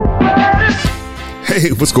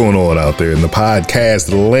Hey, what's going on out there in the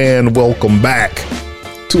podcast land? Welcome back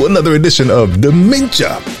to another edition of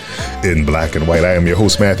Dementia in Black and White. I am your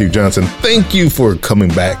host, Matthew Johnson. Thank you for coming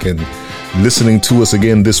back and listening to us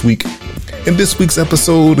again this week. In this week's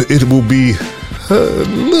episode, it will be a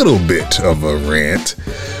little bit of a rant,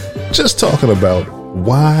 just talking about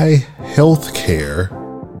why healthcare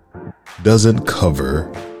doesn't cover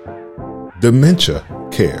dementia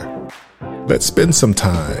care. Let's spend some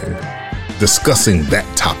time discussing that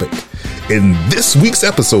topic in this week's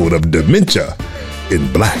episode of Dementia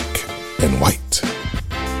in Black and White.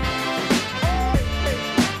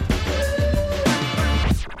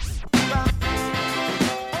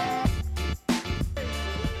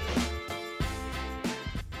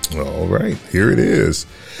 All right, here it is.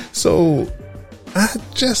 So I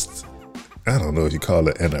don't know if you call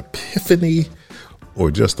it an epiphany or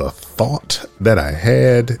just a thought that I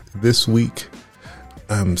had this week.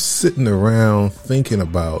 I'm sitting around thinking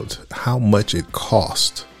about how much it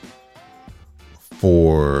costs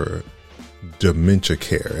for dementia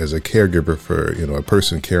care as a caregiver for, a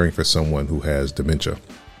person caring for someone who has dementia.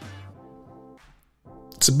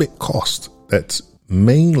 It's a big cost that's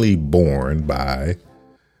mainly borne by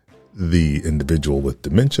the individual with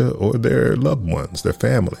dementia or their loved ones, their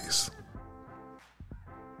families.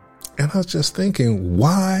 And I was just thinking,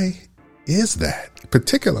 why is that?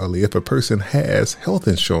 Particularly if a person has health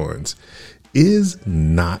insurance. Is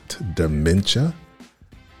not dementia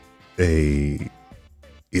a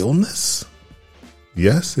illness?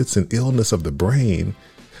 Yes, it's an illness of the brain,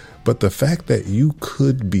 but the fact that you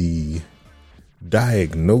could be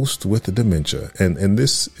diagnosed with the dementia, and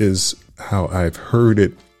this is how I've heard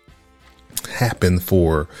it happen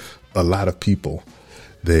for a lot of people.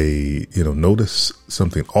 They, notice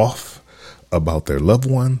something off about their loved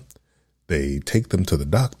one. They take them to the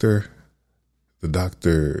doctor. The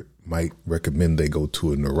doctor might recommend they go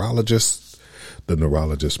to a neurologist. The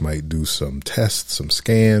neurologist might do some tests, some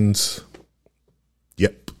scans.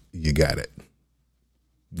 Yep, you got it.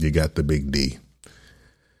 You got the big D.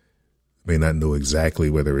 May not know exactly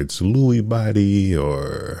whether it's Lewy body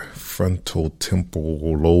or frontal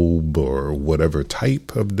temporal lobe or whatever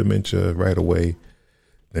type of dementia right away.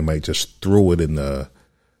 They might just throw it in the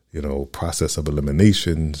process of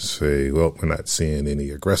elimination, say, well, we're not seeing any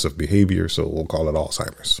aggressive behavior, so we'll call it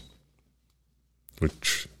Alzheimer's,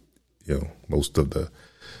 which, most of the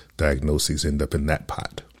diagnoses end up in that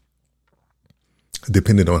pot.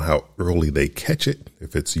 Depending on how early they catch it,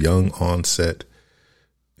 if it's young onset,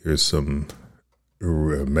 here's some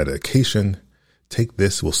medication. Take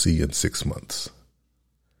this, we'll see you in 6 months.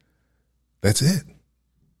 That's it.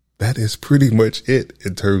 That is pretty much it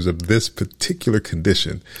in terms of this particular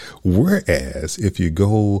condition. Whereas if you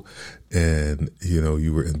go and,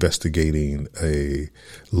 you were investigating a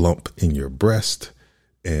lump in your breast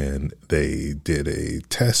and they did a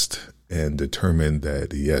test and determined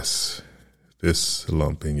that, yes, this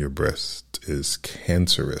lump in your breast is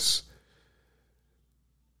cancerous,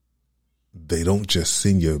 they don't just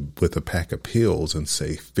send you with a pack of pills and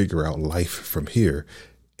say, figure out life from here,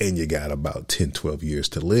 and you got about 10, 12 years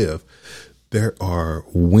to live. There are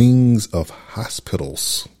wings of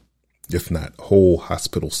hospitals, if not whole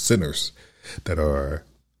hospital centers, that are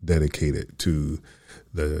dedicated to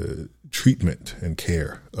the treatment and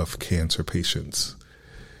care of cancer patients.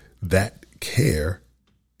 That care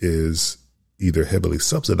is either heavily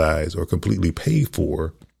subsidized or completely paid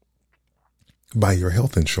for by your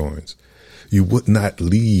health insurance. You would not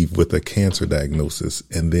leave with a cancer diagnosis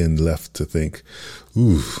and then left to think,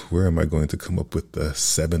 where am I going to come up with the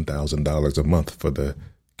 $7,000 a month for the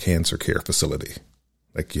cancer care facility?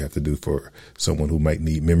 Like you have to do for someone who might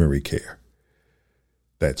need memory care.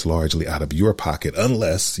 That's largely out of your pocket,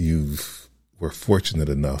 unless you were fortunate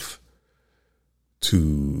enough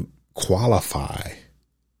to qualify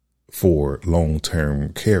for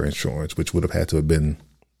long-term care insurance, which would have had to have been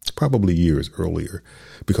probably years earlier,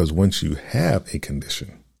 because once you have a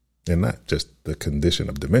condition, and not just the condition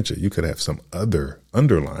of dementia, you could have some other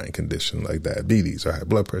underlying condition like diabetes or high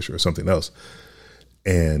blood pressure or something else,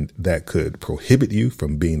 and that could prohibit you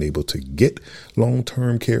from being able to get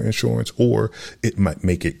long-term care insurance, or it might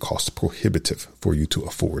make it cost prohibitive for you to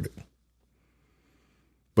afford it.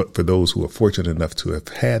 But for those who are fortunate enough to have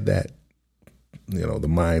had that, the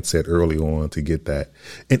mindset early on to get that.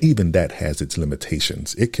 And even that has its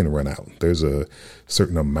limitations. It can run out. There's a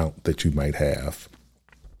certain amount that you might have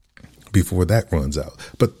before that runs out.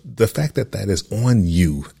 But the fact that that is on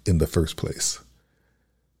you in the first place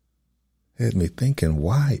had me thinking,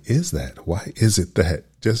 why is that? Why is it that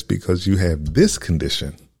just because you have this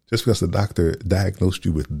condition, just because the doctor diagnosed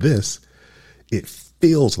you with this, it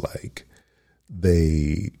feels like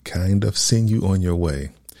they kind of send you on your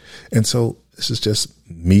way. And so this is just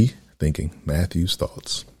me thinking, Matthew's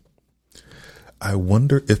thoughts. I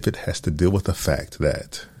wonder if it has to deal with the fact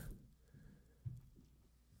that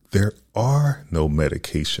there are no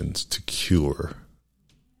medications to cure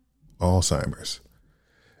Alzheimer's.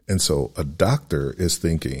 And so a doctor is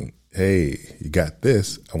thinking, hey, you got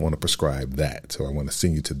this, I want to prescribe that. So I want to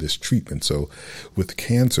send you to this treatment. So with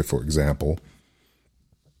cancer, for example,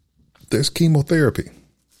 there's chemotherapy.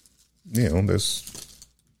 There's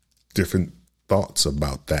different thoughts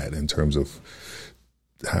about that in terms of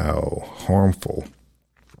how harmful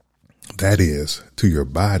that is to your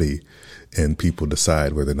body. And people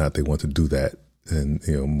decide whether or not they want to do that. And,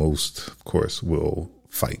 most, of course, will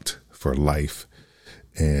fight for life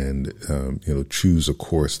and, choose a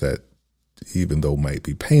course that, even though might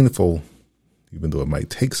be painful, even though it might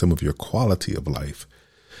take some of your quality of life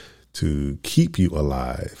to keep you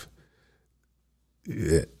alive,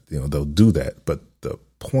 they'll do that. But the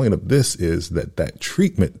point of this is that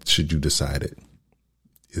treatment, should you decide it,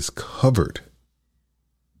 is covered.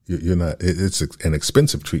 You're not, it's an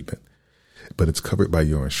expensive treatment, but it's covered by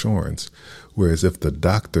your insurance. Whereas if the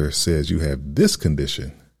doctor says you have this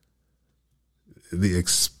condition, the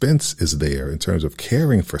expense is there in terms of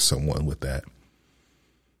caring for someone with that.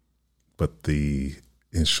 But the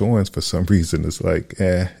insurance, for some reason, is like,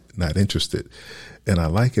 not interested. And I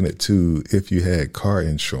liken it to if you had car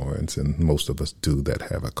insurance, and most of us do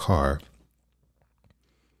that have a car.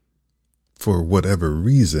 For whatever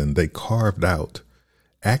reason, they carved out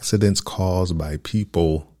accidents caused by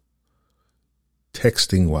people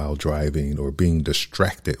texting while driving or being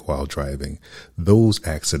distracted while driving. Those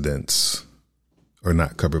accidents are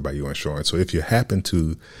not covered by your insurance. So if you happen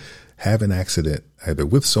to have an accident, either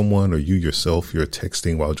with someone or you yourself, you're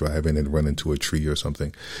texting while driving and run into a tree or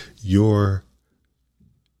something, your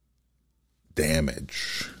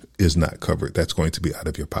damage is not covered. That's going to be out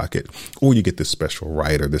of your pocket. Or you get this special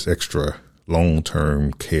rider, this extra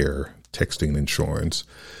long-term care texting insurance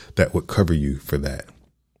that would cover you for that.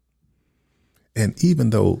 And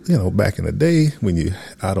even though, back in the day when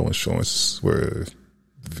auto insurance were,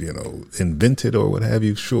 invented or what have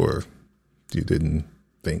you, sure, you didn't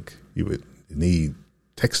think you would need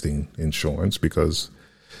texting insurance because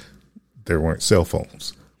there weren't cell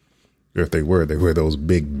phones. Or if they were those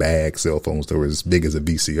big bag cell phones that were as big as a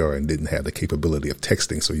VCR and didn't have the capability of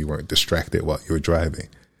texting, so you weren't distracted while you were driving.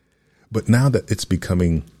 But now that it's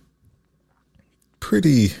becoming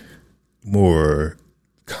pretty more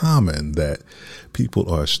common that people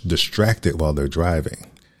are distracted while they're driving,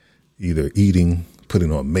 either eating,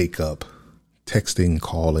 putting on makeup, texting,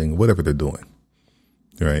 calling, whatever they're doing,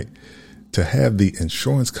 right? To have the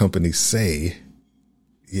insurance company say,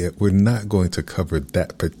 yeah, we're not going to cover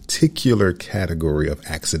that particular category of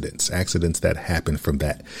accidents that happen from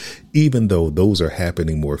that, even though those are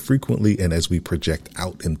happening more frequently. And as we project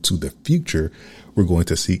out into the future, we're going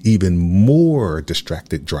to see even more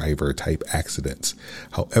distracted driver type accidents.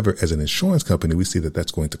 However, as an insurance company, we see that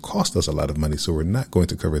that's going to cost us a lot of money. So we're not going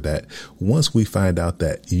to cover that. Once we find out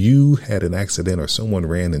that you had an accident or someone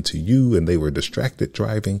ran into you and they were distracted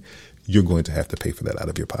driving, you're going to have to pay for that out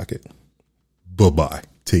of your pocket. Bye-bye.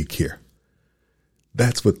 Take care.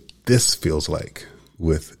 That's what this feels like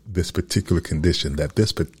with this particular condition,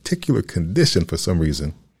 for some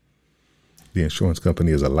reason, the insurance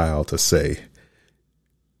company is allowed to say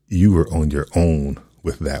you were on your own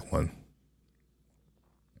with that one.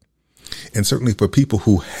 And certainly for people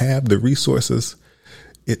who have the resources,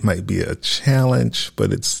 it might be a challenge,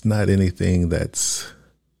 but it's not anything that's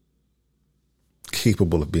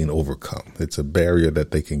capable of being overcome. It's a barrier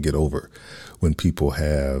that they can get over when people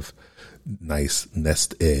have nice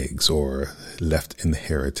nest eggs or left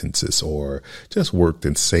inheritances or just worked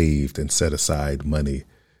and saved and set aside money.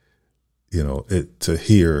 To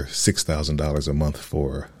hear $6,000 a month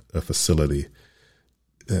for a facility,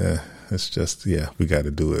 it's just, we got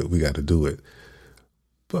to do it. We got to do it.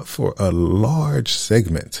 But for a large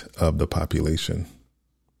segment of the population,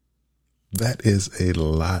 that is a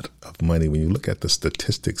lot of money. When you look at the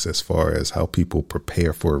statistics as far as how people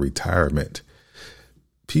prepare for retirement,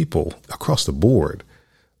 people across the board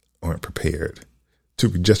aren't prepared to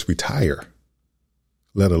just retire,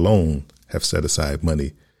 let alone have set aside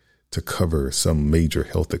money to cover some major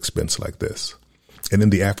health expense like this. And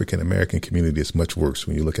in the African American community, it's much worse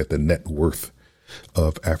when you look at the net worth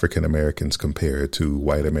of African Americans compared to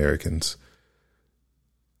white Americans.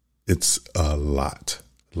 It's a lot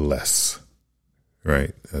less,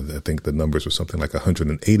 right? I think the numbers were something like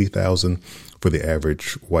 180,000 for the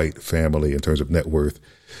average white family in terms of net worth,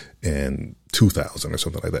 and 2,000 or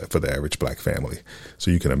something like that for the average black family.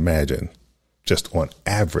 So you can imagine just on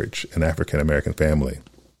average, an African American family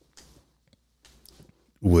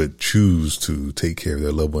would choose to take care of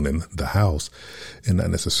their loved one in the house, and not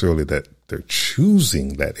necessarily that they're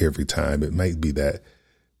choosing that every time. It might be that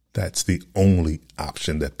that's the only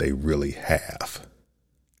option that they really have.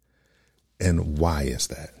 And why is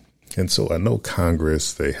that? And so I know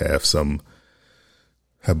Congress, they have some,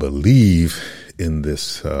 I believe, in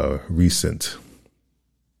this recent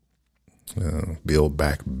Build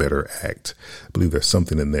Back Better Act. I believe there's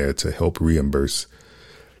something in there to help reimburse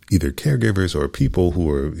either caregivers or people who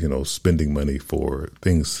are, spending money for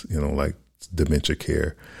things, like dementia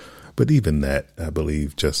care. But even that, I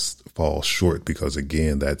believe, just falls short because,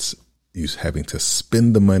 again, that's you having to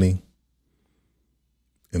spend the money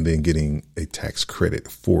and then getting a tax credit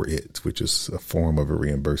for it, which is a form of a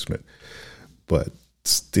reimbursement. But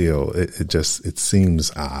still, it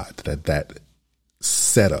seems odd that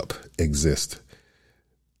setup exists,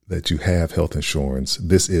 that you have health insurance.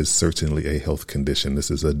 This is certainly a health condition.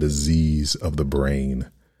 This is a disease of the brain.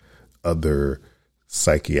 Other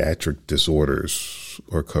psychiatric disorders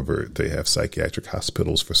are covered. They have psychiatric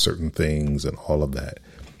hospitals for certain things and all of that.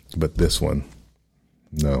 But this one,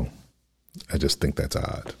 no. I just think that's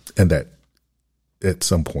odd, and that at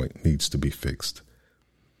some point needs to be fixed.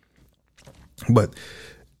 But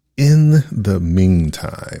in the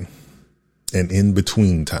meantime, and in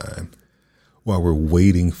between time, while we're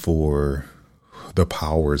waiting for the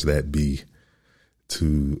powers that be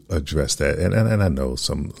to address that, and I know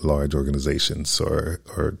some large organizations are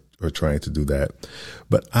trying to do that,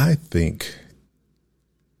 but I think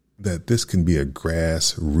that this can be a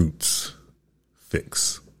grassroots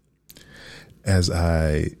fix. As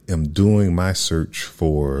I am doing my search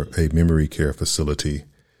for a memory care facility,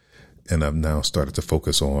 and I've now started to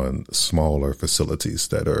focus on smaller facilities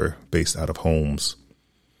that are based out of homes,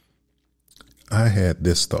 I had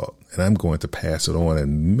this thought, and I'm going to pass it on.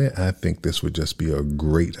 And I think this would just be a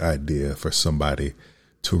great idea for somebody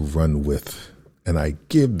to run with. And I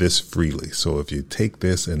give this freely. So if you take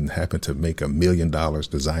this and happen to make $1 million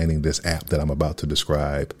designing this app that I'm about to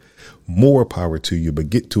describe, more power to you, but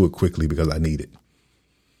get to it quickly because I need it.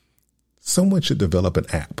 Someone should develop an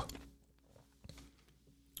app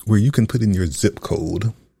where you can put in your zip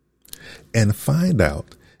code and find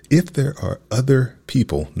out if there are other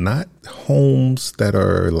people, not homes that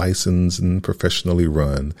are licensed and professionally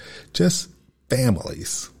run, just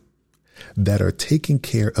families that are taking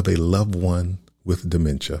care of a loved one with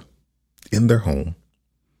dementia in their home.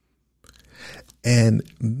 And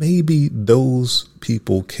maybe those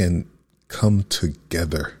people can come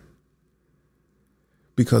together.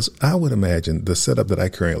 Because I would imagine the setup that I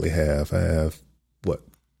currently have, I have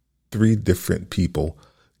 3 different people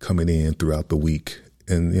coming in throughout the week.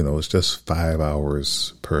 And, it's just 5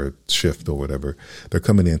 hours per shift or whatever. They're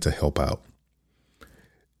coming in to help out.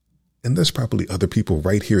 And there's probably other people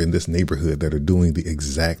right here in this neighborhood that are doing the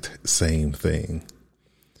exact same thing.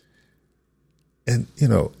 And,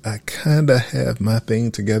 I kind of have my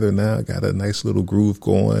thing together now. I got a nice little groove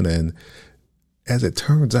going. And as it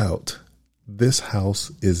turns out, this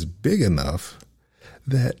house is big enough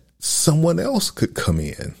that someone else could come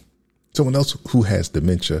in. Someone else who has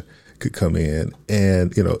dementia could come in.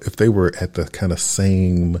 And, if they were at the kind of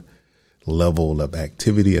same level of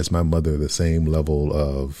activity as my mother, the same level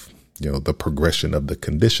of, the progression of the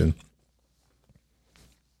condition,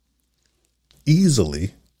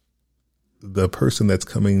 easily the person that's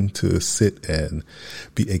coming to sit and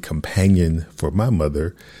be a companion for my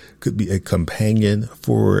mother could be a companion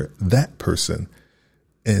for that person.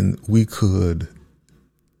 And we could,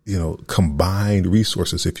 combine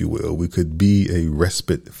resources, if you will. We could be a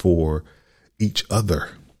respite for each other,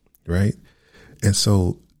 right? And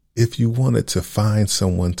so if you wanted to find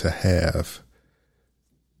someone to have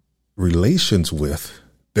relations with,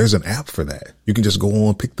 there's an app for that. You can just go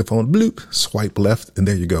on, pick the phone, bloop, swipe left, and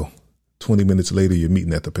there you go. 20 minutes later, you're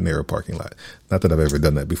meeting at the Panera parking lot. Not that I've ever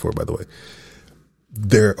done that before, by the way.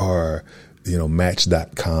 There are,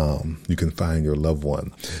 Match.com. You can find your loved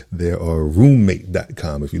one. There are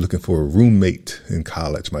Roommate.com. If you're looking for a roommate in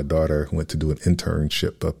college, my daughter went to do an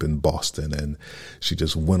internship up in Boston, and she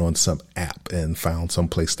just went on some app and found some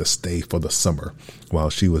place to stay for the summer while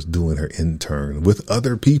she was doing her intern with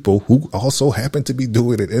other people who also happened to be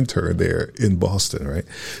doing an intern there in Boston, right?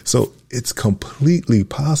 So it's completely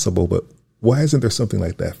possible, but why isn't there something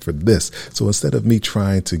like that for this? So instead of me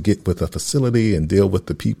trying to get with a facility and deal with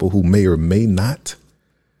the people who may or may not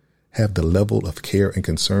have the level of care and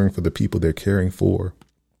concern for the people they're caring for,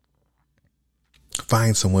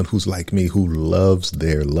 find someone who's like me, who loves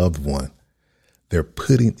their loved one. They're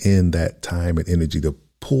putting in that time and energy to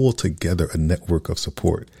pull together a network of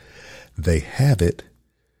support. They have it.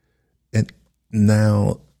 And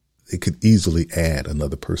now they could easily add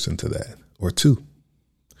another person to that or two.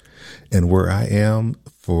 And where I am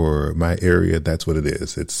for my area, that's what it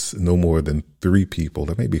is. It's no more than 3 people,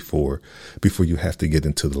 or maybe 4, before you have to get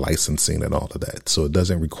into the licensing and all of that. So it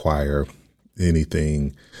doesn't require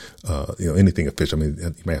anything, anything official. I mean,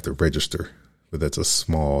 you might have to register, but that's a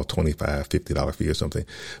small $25, $50 fee or something.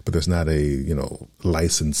 But there's not a,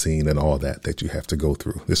 licensing and all that you have to go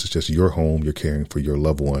through. This is just your home. You're caring for your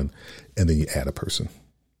loved one, and then you add a person.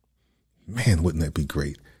 Man, wouldn't that be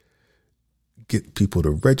great? Get people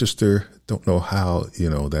to register. Don't know how,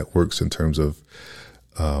 that works in terms of,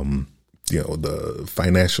 the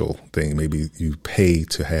financial thing. Maybe you pay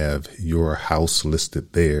to have your house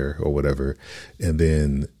listed there or whatever. And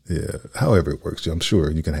then however it works, I'm sure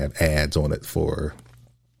you can have ads on it for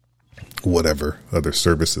whatever other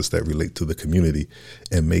services that relate to the community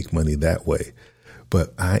and make money that way.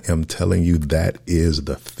 But I am telling you, that is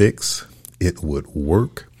the fix. It would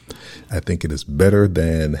work. I think it is better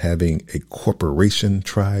than having a corporation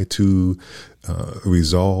try to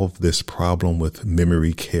resolve this problem with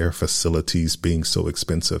memory care facilities being so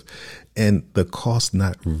expensive and the cost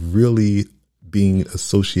not really being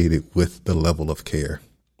associated with the level of care.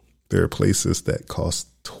 There are places that cost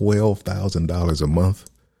 $12,000 a month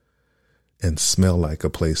and smell like a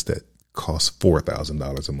place that costs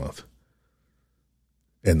 $4,000 a month.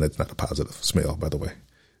 And that's not a positive smell, by the way.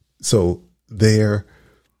 So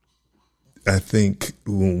I think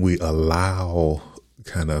when we allow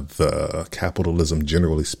kind of capitalism,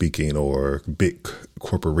 generally speaking, or big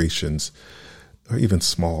corporations, or even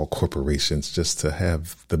small corporations, just to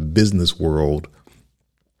have the business world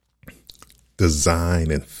design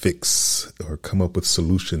and fix or come up with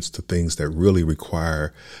solutions to things that really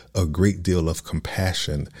require a great deal of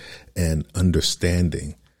compassion and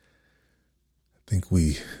understanding, I think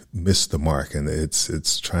we miss the mark, and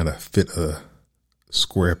it's trying to fit a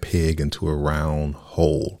square peg into a round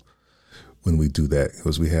hole when we do that,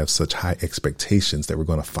 because we have such high expectations that we're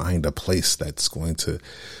going to find a place that's going to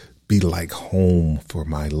be like home for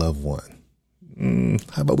my loved one.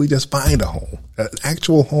 How about we just find a home, an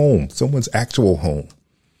actual home, someone's actual home,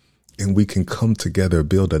 and we can come together,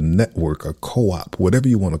 build a network, a co-op, whatever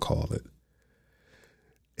you want to call it.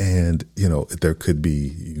 And, there could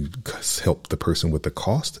be, you help the person with the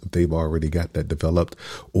cost if they've already got that developed,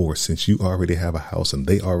 or since you already have a house and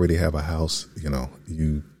they already have a house,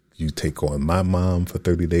 you take on my mom for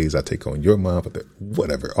 30 days. I take on your mom for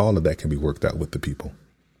whatever. All of that can be worked out with the people.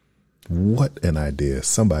 What an idea.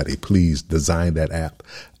 Somebody please design that app.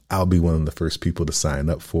 I'll be one of the first people to sign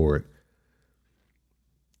up for it.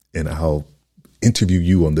 And I'll interview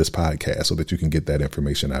you on this podcast so that you can get that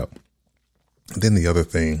information out. Then the other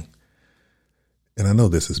thing, and I know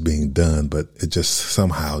this is being done, but it just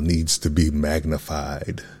somehow needs to be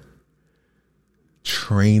magnified.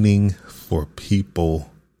 Training for people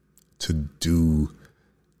to do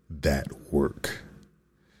that work.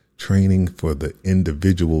 Training for the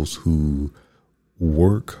individuals who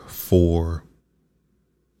work for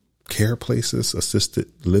care places, assisted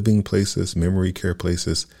living places, memory care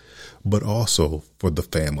places, but also for the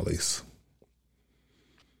families.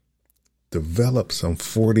 Develop some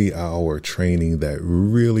 40-hour training that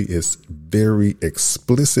really is very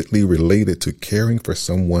explicitly related to caring for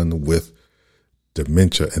someone with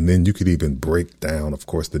dementia. And then you could even break down, of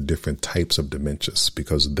course, the different types of dementias,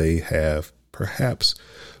 because they have perhaps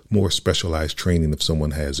more specialized training if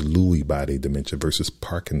someone has Lewy body dementia versus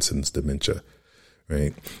Parkinson's dementia.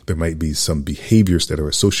 Right. There might be some behaviors that are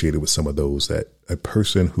associated with some of those that a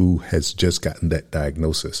person who has just gotten that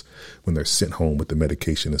diagnosis, when they're sent home with the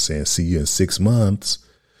medication and saying, see you in 6 months,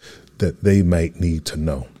 that they might need to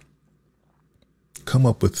know. Come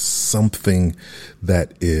up with something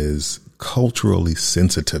that is culturally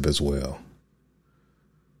sensitive as well.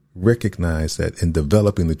 Recognize that in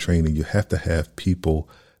developing the training, you have to have people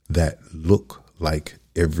that look like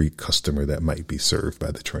every customer that might be served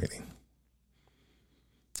by the training,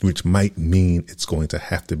 which might mean it's going to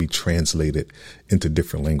have to be translated into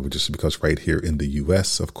different languages, because right here in the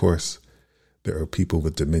U.S., of course, there are people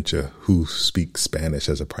with dementia who speak Spanish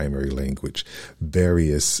as a primary language.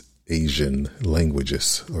 Various Asian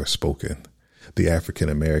languages are spoken. The African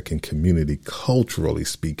American community, culturally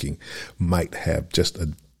speaking, might have just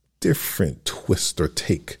a different twist or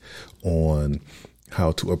take on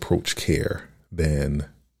how to approach care than,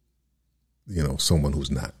 someone who's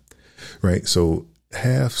not. Right. So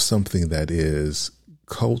have something that is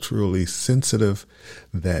culturally sensitive,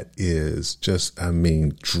 that is just,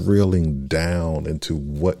 drilling down into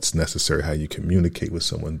what's necessary, how you communicate with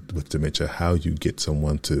someone with dementia, how you get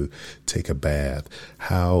someone to take a bath,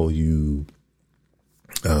 how you,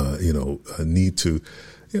 need to,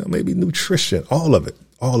 maybe nutrition, all of it.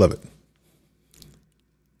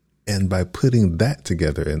 And by putting that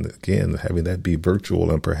together, and again, having that be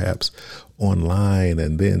virtual and perhaps online,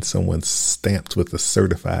 and then someone stamped with a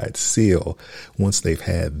certified seal once they've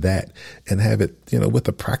had that, and have it, with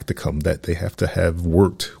a practicum that they have to have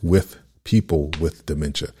worked with people with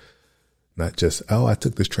dementia. Not just, I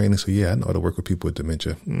took this training, so I know how to work with people with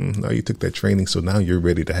dementia. No, you took that training, so now you're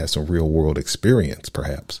ready to have some real world experience,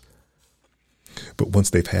 perhaps. But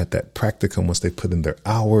once they've had that practicum, once they put in their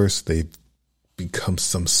hours, they've become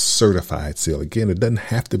some certified seal. Again, it doesn't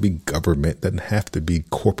have to be government, doesn't have to be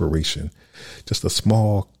corporation, just a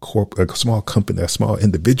small company, a small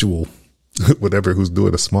individual, whatever, who's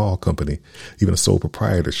doing a small company, even a sole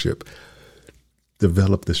proprietorship.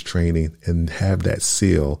 Develop this training and have that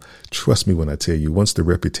seal. Trust me when I tell you, once the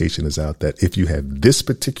reputation is out that if you have this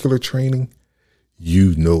particular training,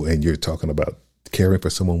 and you're talking about caring for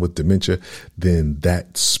someone with dementia, then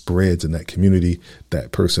that spreads in that community.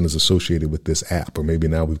 That person is associated with this app, or maybe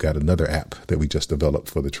now we've got another app that we just developed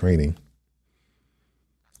for the training.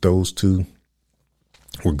 Those two,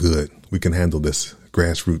 we're good. We can handle this.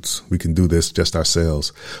 Grassroots. We can do this just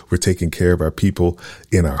ourselves. We're taking care of our people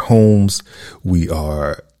in our homes. We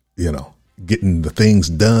are, getting the things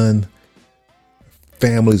done.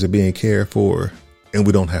 Families are being cared for, and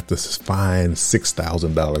we don't have to find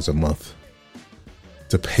 $6,000 a month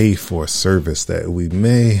to pay for a service that we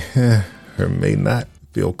may or may not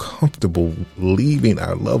feel comfortable leaving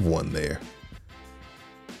our loved one there.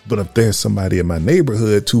 But if there's somebody in my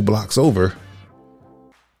neighborhood 2 blocks over,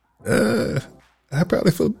 I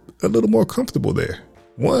probably feel a little more comfortable there.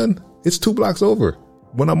 One, it's 2 blocks over.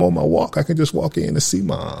 When I'm on my walk, I can just walk in and see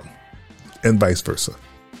mom, and vice versa,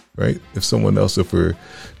 right? If we're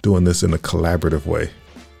doing this in a collaborative way.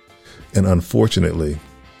 And unfortunately,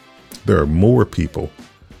 there are more people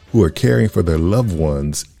who are caring for their loved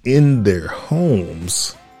ones in their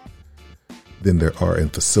homes than there are in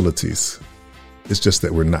facilities. It's just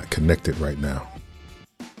that we're not connected right now.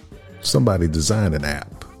 Somebody design an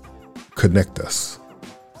app. Connect us.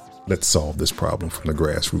 Let's solve this problem from the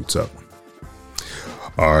grassroots up.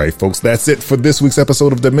 All right, folks, that's it for this week's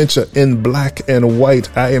episode of Dementia in Black and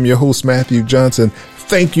White. I am your host, Matthew Johnson.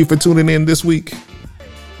 Thank you for tuning in this week.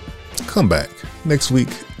 Come back next week.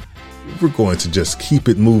 We're going to just keep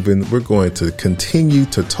it moving. We're going to continue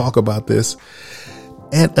to talk about this.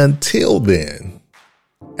 And until then,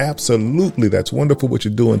 absolutely, that's wonderful what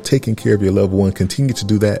you're doing, taking care of your loved one. Continue to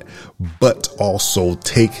do that, but also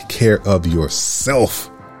take care of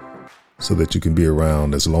yourself so that you can be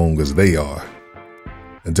around as long as they are.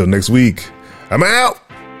 Until next week, I'm out.